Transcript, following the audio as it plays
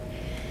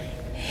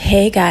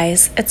Hey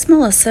guys, it's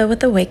Melissa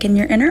with Awaken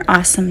Your Inner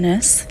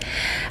Awesomeness.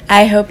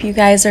 I hope you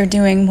guys are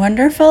doing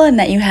wonderful and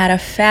that you had a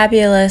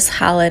fabulous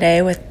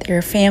holiday with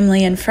your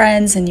family and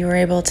friends and you were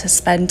able to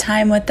spend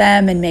time with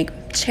them and make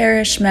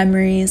cherished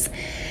memories,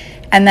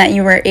 and that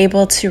you were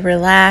able to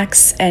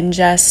relax and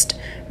just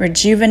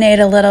rejuvenate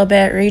a little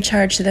bit,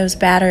 recharge those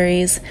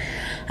batteries.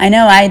 I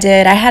know I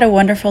did. I had a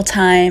wonderful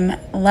time.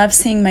 Love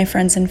seeing my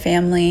friends and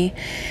family.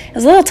 It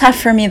was a little tough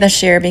for me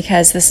this year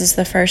because this is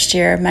the first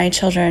year my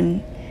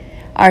children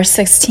are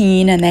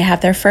 16 and they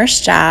have their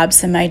first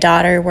jobs, and my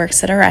daughter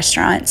works at a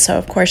restaurant, so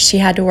of course she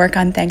had to work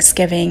on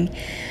Thanksgiving.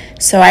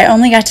 So I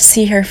only got to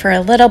see her for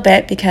a little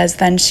bit because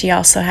then she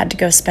also had to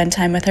go spend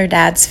time with her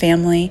dad's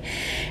family.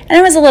 And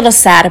I was a little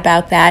sad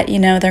about that. You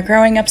know, they're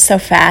growing up so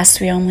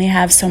fast. We only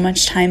have so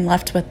much time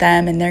left with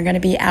them, and they're going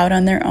to be out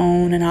on their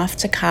own and off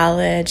to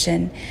college,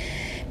 and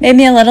made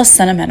me a little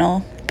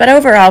sentimental. But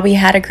overall, we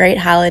had a great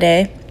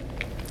holiday,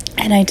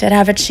 and I did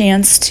have a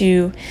chance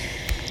to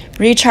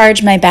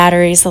recharge my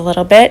batteries a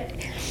little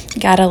bit.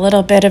 Got a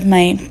little bit of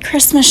my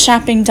Christmas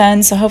shopping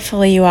done, so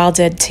hopefully you all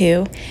did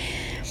too.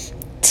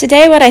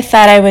 Today what I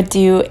thought I would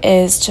do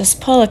is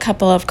just pull a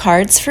couple of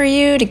cards for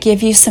you to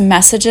give you some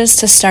messages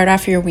to start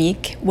off your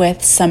week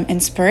with some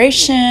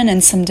inspiration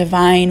and some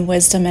divine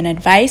wisdom and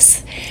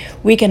advice.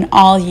 We can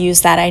all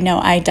use that. I know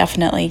I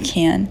definitely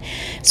can.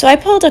 So I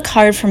pulled a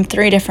card from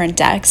 3 different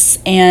decks,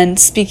 and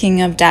speaking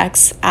of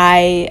decks,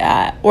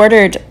 I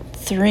ordered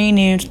 3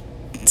 new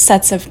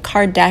sets of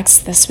card decks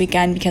this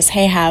weekend because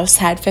Hay House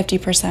had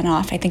 50%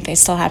 off. I think they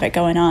still have it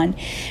going on.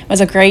 It was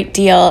a great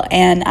deal,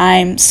 and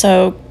I'm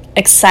so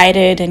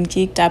excited and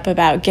geeked up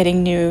about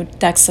getting new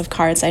decks of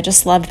cards. I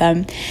just love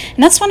them.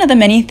 And that's one of the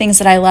many things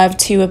that I love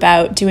too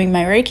about doing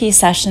my Reiki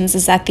sessions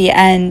is at the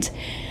end,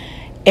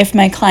 if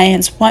my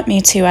clients want me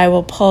to, I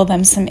will pull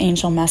them some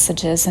angel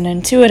messages, and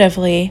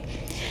intuitively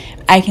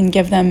I can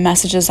give them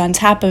messages on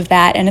top of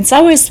that. And it's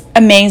always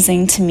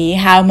amazing to me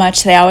how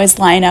much they always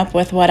line up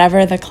with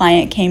whatever the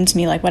client came to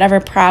me, like whatever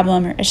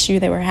problem or issue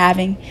they were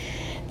having.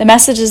 The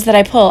messages that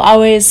I pull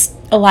always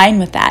align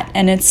with that,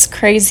 and it's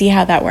crazy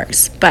how that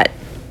works. But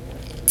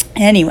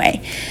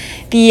anyway,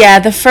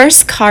 the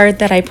first card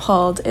that I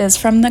pulled is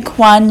from the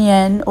Kuan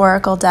Yin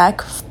Oracle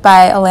deck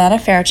by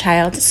Alana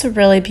Fairchild. It's a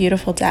really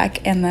beautiful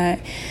deck, and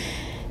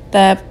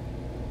the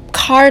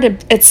card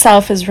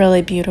itself is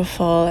really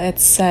beautiful.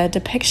 It's a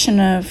depiction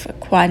of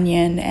Kuan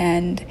Yin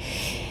and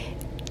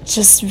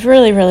just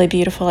really, really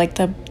beautiful. Like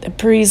the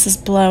breeze is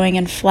blowing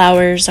and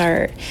flowers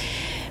are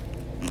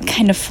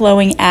kind of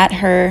flowing at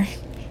her.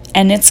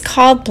 And it's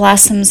called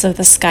Blossoms of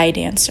the Sky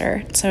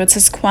Dancer. So it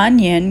says Kuan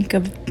Yin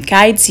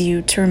guides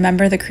you to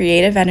remember the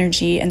creative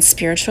energy and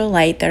spiritual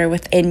light that are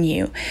within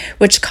you,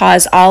 which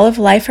cause all of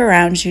life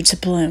around you to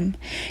bloom.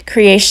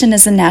 Creation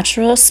is a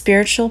natural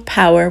spiritual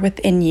power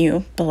within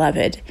you,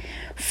 beloved.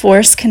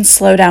 Force can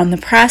slow down the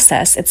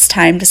process. It's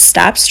time to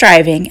stop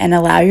striving and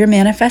allow your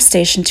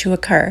manifestation to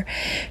occur.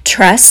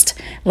 Trust,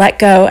 let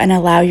go, and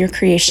allow your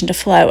creation to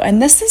flow.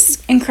 And this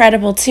is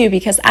incredible too,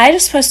 because I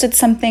just posted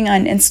something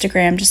on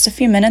Instagram just a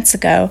few minutes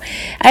ago.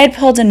 I had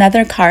pulled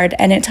another card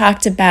and it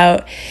talked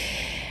about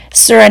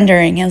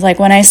surrendering. It was like,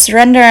 when I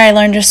surrender, I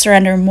learn to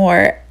surrender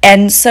more.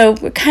 And so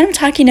we're kind of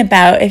talking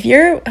about, if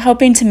you're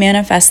hoping to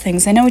manifest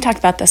things, I know we talked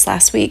about this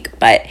last week,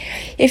 but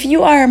if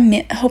you are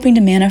hoping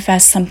to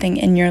manifest something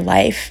in your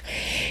life,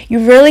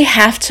 you really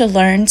have to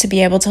learn to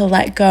be able to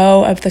let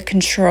go of the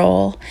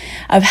control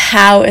of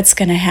how it's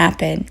going to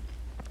happen.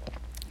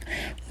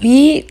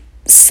 We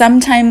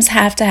sometimes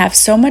have to have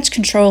so much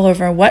control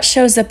over what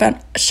shows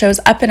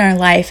up in our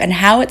life and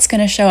how it's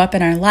going to show up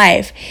in our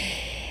life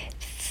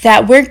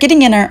that we're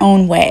getting in our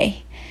own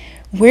way.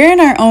 We're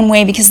in our own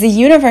way because the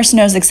universe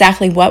knows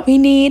exactly what we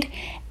need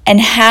and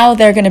how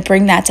they're going to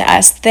bring that to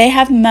us. They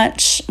have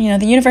the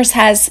universe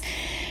has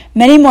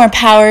many more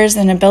powers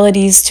and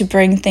abilities to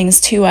bring things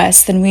to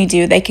us than we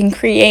do. They can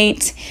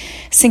create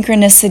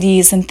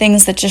synchronicities and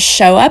things that just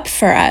show up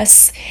for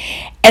us.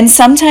 And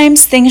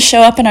sometimes things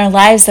show up in our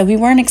lives that we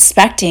weren't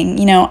expecting.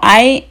 You know,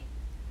 I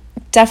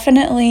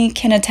definitely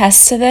can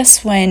attest to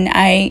this when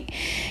I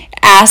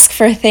ask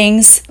for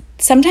things.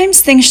 Sometimes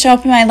things show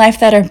up in my life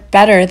that are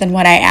better than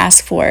what I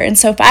ask for. And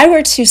so if I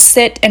were to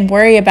sit and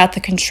worry about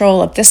the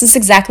control of this is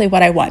exactly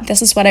what I want,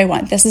 this is what I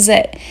want, this is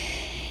it.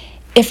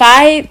 If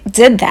I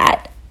did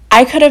that,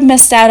 I could have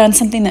missed out on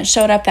something that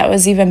showed up that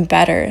was even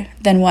better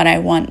than what I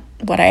want,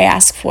 what I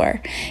ask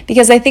for.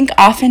 Because I think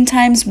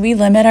oftentimes we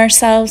limit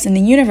ourselves, and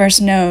the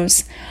universe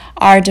knows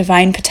our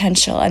divine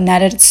potential and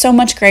that it's so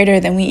much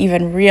greater than we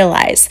even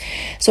realize.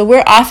 So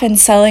we're often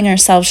selling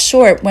ourselves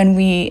short when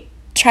we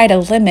try to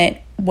limit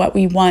what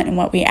we want and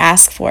what we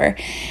ask for.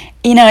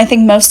 You know, I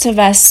think most of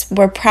us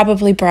were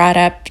probably brought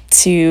up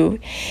to,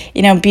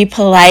 be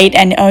polite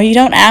and, you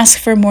don't ask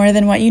for more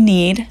than what you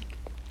need.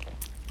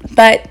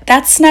 But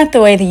that's not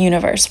the way the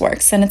universe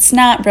works, and it's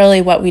not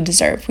really what we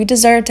deserve. We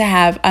deserve to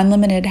have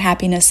unlimited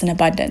happiness and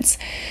abundance.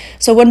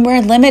 So when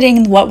we're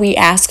limiting what we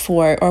ask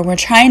for, or we're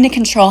trying to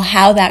control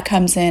how that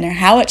comes in or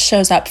how it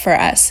shows up for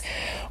us,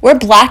 we're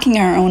blocking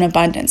our own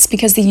abundance,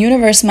 because the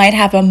universe might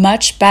have a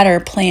much better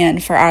plan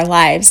for our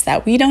lives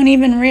that we don't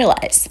even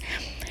realize.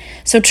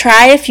 So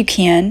try, if you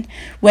can,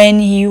 when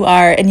you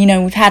are, and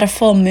we've had a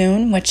full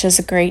moon, which is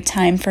a great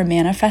time for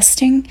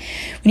manifesting.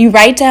 When you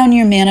write down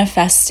your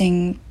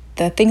manifesting,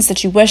 the things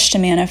that you wish to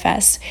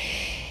manifest,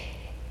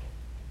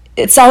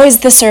 it's always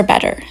this or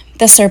better,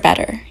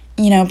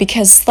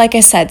 because like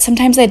I said,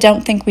 sometimes I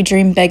don't think we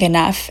dream big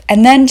enough.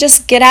 And then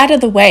just get out of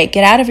the way,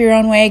 get out of your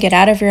own way, get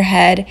out of your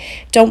head.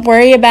 Don't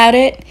worry about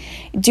it.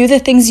 Do the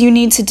things you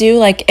need to do.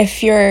 Like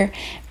if you're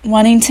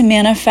wanting to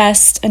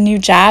manifest a new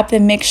job,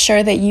 then make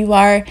sure that you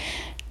are,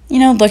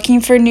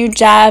 looking for new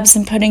jobs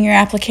and putting your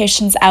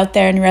applications out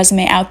there and your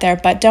resume out there.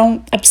 But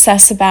don't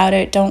obsess about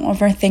it. Don't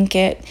overthink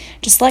it.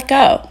 Just let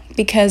go,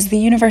 because the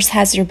universe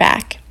has your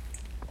back.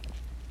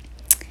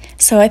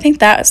 So I think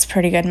that was a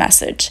pretty good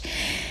message.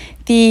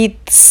 The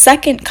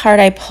second card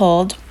I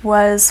pulled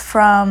was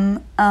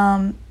from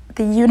The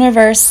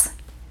Universe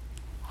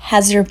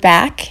Has Your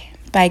Back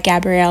by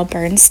Gabrielle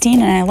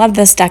Bernstein, and I love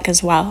this deck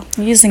as well.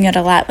 I'm using it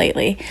a lot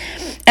lately.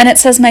 And it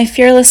says, "My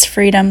fearless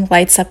freedom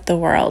lights up the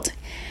world."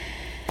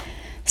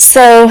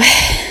 So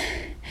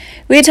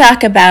we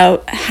talk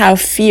about how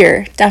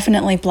fear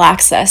definitely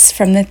blocks us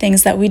from the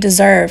things that we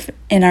deserve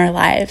in our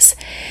lives.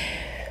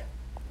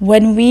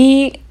 When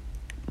we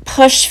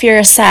push fear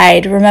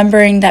aside,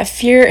 remembering that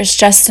fear is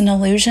just an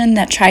illusion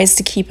that tries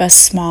to keep us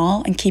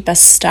small and keep us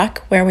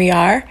stuck where we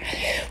are,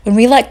 when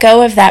we let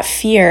go of that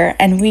fear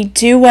and we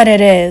do what it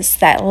is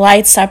that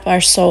lights up our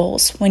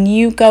souls, when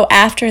you go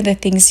after the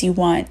things you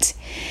want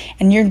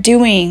and you're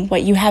doing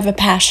what you have a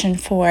passion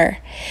for,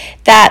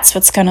 that's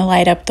what's going to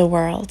light up the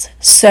world.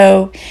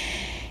 So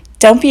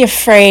don't be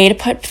afraid.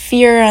 Put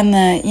fear on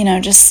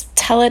just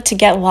tell it to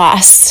get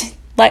lost.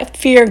 Let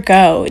fear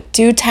go.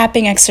 Do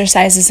tapping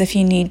exercises if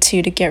you need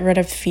to get rid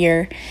of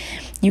fear.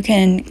 You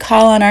can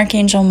call on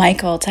Archangel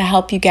Michael to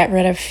help you get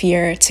rid of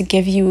fear, to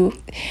give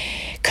you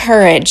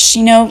courage.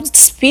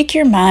 Speak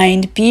your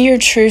mind, be your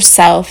true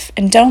self,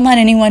 and don't let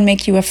anyone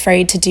make you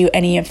afraid to do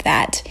any of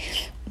that.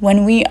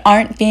 When we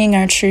aren't being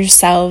our true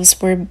selves,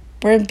 we're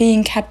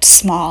being kept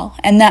small,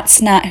 and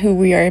that's not who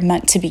we are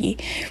meant to be.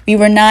 We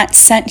were not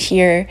sent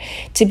here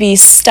to be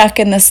stuck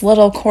in this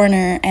little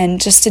corner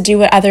and just to do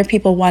what other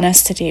people want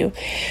us to do.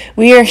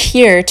 We are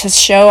here to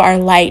show our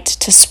light,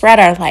 to spread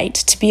our light,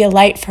 to be a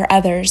light for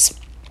others,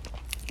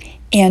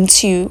 and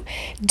to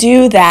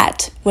do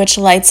that which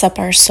lights up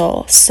our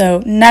soul.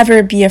 So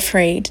never be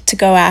afraid to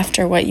go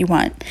after what you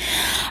want.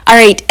 All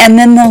right, and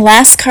then the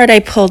last card I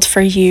pulled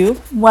for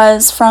you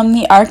was from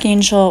the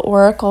Archangel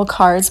Oracle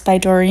cards by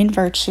Doreen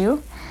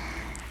Virtue.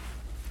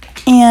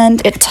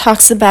 And it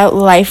talks about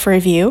life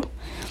review.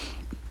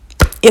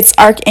 It's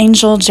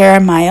Archangel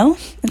Jeremiah.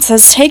 It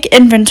says, "Take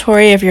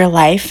inventory of your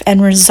life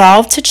and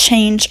resolve to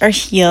change or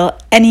heal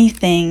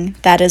anything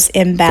that is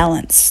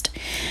imbalanced."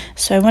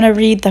 So I want to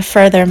read the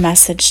further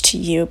message to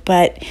you,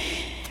 but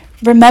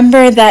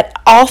remember that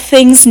all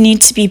things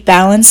need to be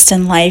balanced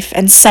in life,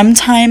 and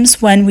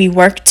sometimes when we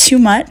work too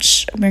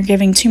much, we're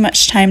giving too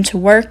much time to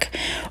work,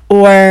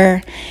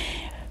 or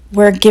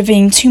we're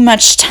giving too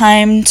much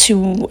time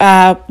to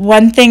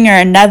one thing or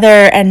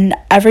another, and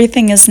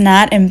everything is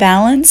not in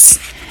balance,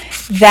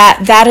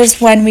 that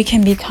is when we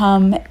can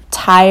become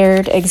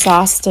tired,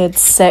 exhausted,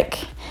 sick.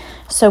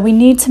 So we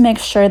need to make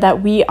sure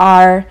that we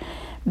are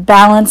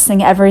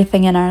balancing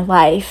everything in our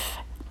life.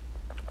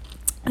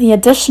 The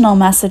additional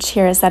message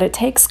here is that it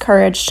takes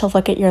courage to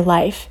look at your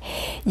life.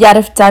 Yet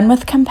if done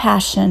with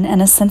compassion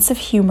and a sense of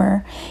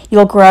humor,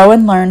 you'll grow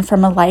and learn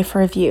from a life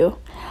review.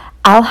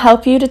 I'll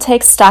help you to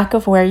take stock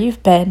of where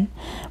you've been.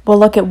 We'll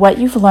look at what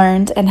you've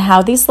learned and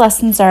how these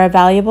lessons are a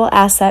valuable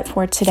asset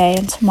for today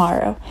and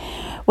tomorrow.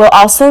 We'll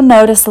also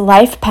notice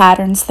life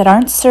patterns that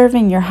aren't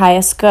serving your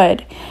highest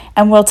good,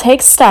 and we'll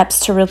take steps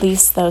to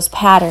release those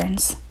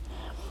patterns.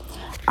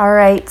 All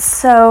right,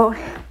 so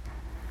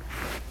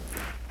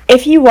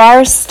if you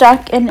are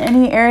stuck in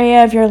any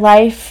area of your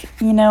life,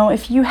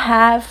 if you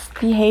have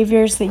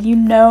behaviors that you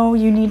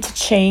need to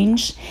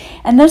change,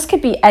 and those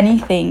could be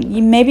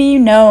anything. Maybe you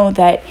know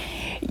that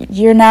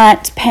you're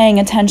not paying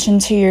attention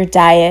to your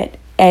diet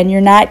and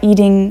you're not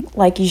eating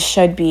like you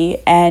should be,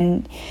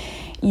 and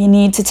you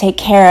need to take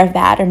care of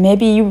that. Or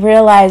maybe you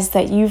realize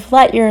that you've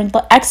let your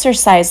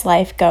exercise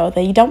life go,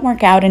 that you don't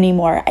work out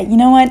anymore. You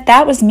know what?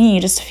 That was me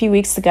just a few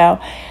weeks ago.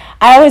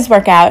 I always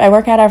work out. I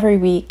work out every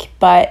week,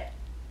 but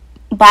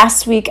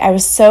last week I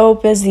was so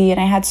busy and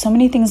I had so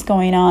many things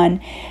going on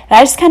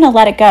that I just kind of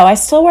let it go. I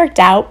still worked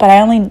out, but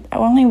I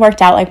only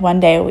worked out like one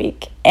day a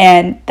week,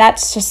 and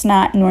that's just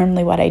not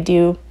normally what I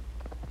do.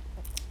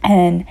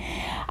 And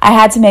I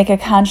had to make a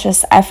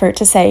conscious effort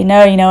to say,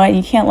 no, you know what,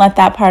 you can't let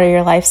that part of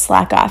your life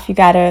slack off. You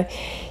gotta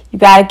you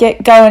got to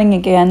get going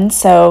again.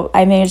 So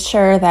I made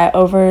sure that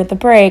over the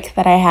break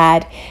that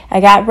I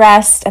got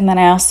rest, and then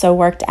I also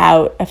worked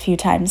out a few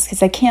times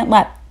because I can't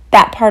let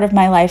that part of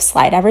my life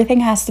slide. Everything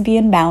has to be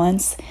in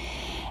balance.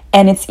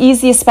 And it's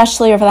easy,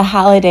 especially over the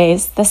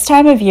holidays. This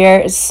time of year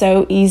is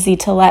so easy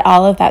to let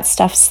all of that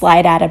stuff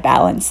slide out of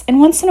balance. And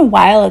once in a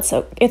while,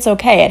 it's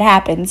okay, it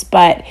happens.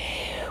 But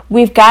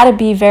we've got to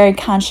be very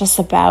conscious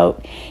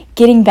about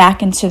getting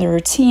back into the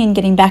routine,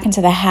 getting back into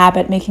the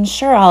habit, making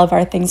sure all of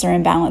our things are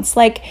in balance.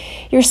 Like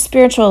your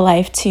spiritual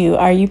life too.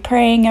 Are you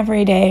praying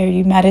every day? Are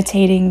you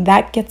meditating?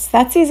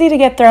 That's easy to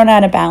get thrown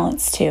out of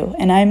balance too.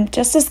 And I'm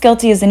just as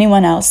guilty as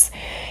anyone else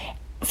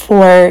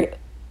for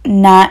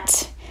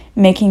not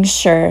making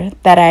sure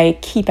that I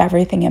keep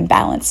everything in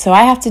balance. So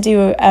I have to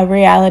do a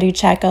reality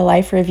check, a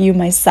life review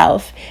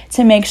myself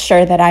to make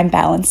sure that I'm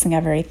balancing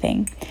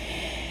everything.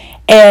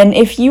 And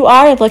if you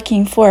are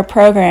looking for a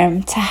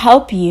program to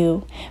help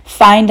you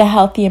find a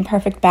healthy and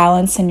perfect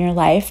balance in your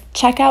life,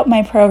 check out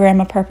my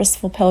program, A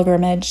Purposeful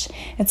Pilgrimage.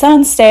 It's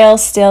on sale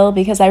still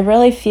because I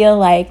really feel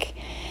like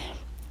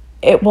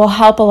it will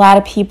help a lot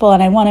of people,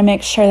 and I want to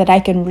make sure that I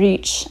can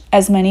reach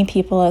as many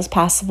people as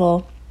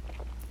possible.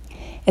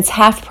 It's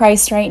half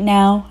price right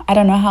now. I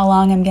don't know how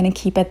long I'm going to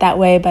keep it that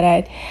way, but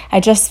I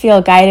just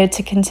feel guided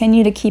to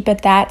continue to keep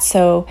it that.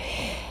 So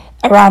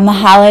around the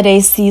holiday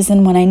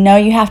season, when I know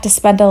you have to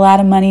spend a lot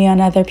of money on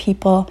other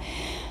people,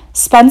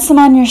 spend some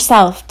on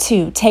yourself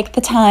too. Take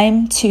the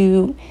time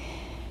to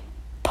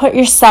put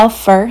yourself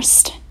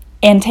first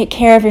and take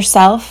care of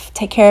yourself,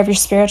 take care of your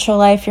spiritual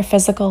life, your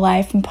physical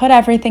life, and put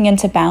everything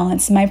into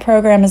balance. My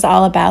program is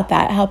all about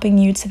that, helping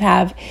you to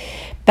have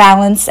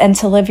balance and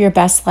to live your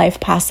best life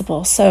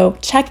possible. So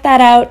check that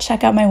out.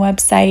 Check out my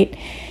website.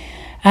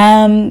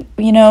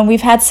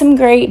 We've had some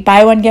great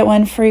buy one, get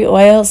one free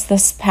oils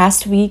this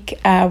past week.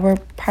 We're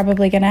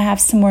probably going to have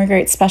some more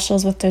great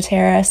specials with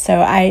doTERRA. So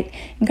I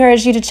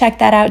encourage you to check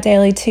that out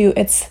daily too.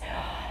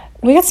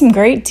 We got some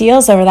great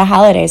deals over the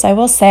holidays. I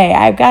will say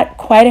I've got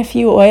quite a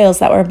few oils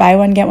that were buy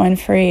one, get one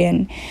free.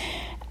 And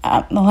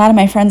a lot of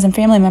my friends and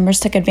family members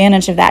took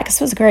advantage of that because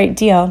it was a great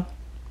deal.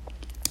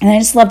 And I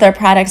just love their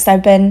products.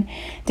 I've been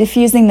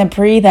diffusing the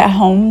Breathe at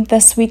home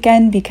this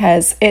weekend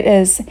because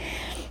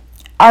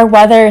our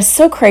weather is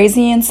so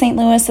crazy in St.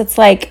 Louis. It's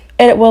like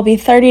it will be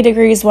 30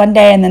 degrees one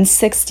day and then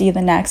 60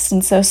 the next.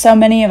 And so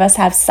many of us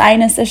have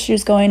sinus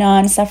issues going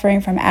on,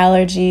 suffering from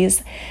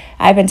allergies.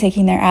 I've been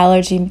taking their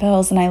allergy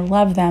pills and I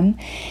love them.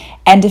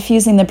 And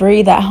diffusing the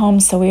Breathe at home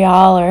so we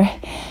all are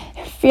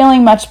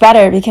feeling much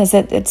better because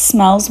it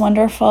smells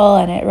wonderful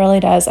and it really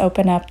does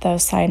open up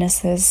those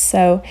sinuses.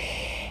 So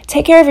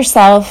take care of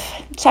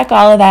yourself. Check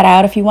all of that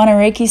out. If you want a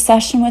Reiki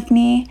session with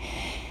me,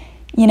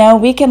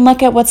 we can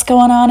look at what's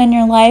going on in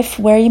your life,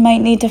 where you might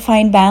need to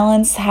find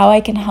balance, how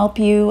I can help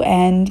you,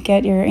 and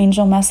get your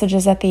angel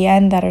messages at the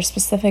end that are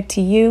specific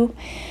to you.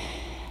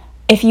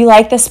 If you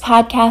like this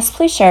podcast,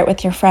 please share it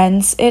with your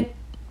friends. It's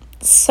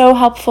so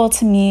helpful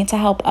to me to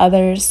help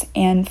others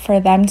and for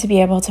them to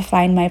be able to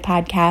find my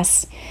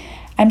podcast.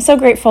 I'm so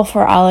grateful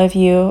for all of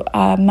you.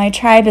 My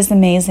tribe is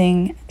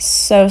amazing.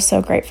 So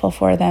grateful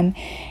for them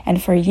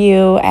and for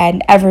you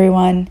and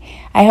everyone.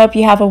 I hope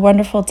you have a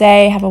wonderful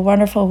day, have a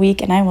wonderful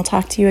week, and I will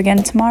talk to you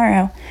again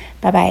tomorrow.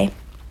 Bye-bye.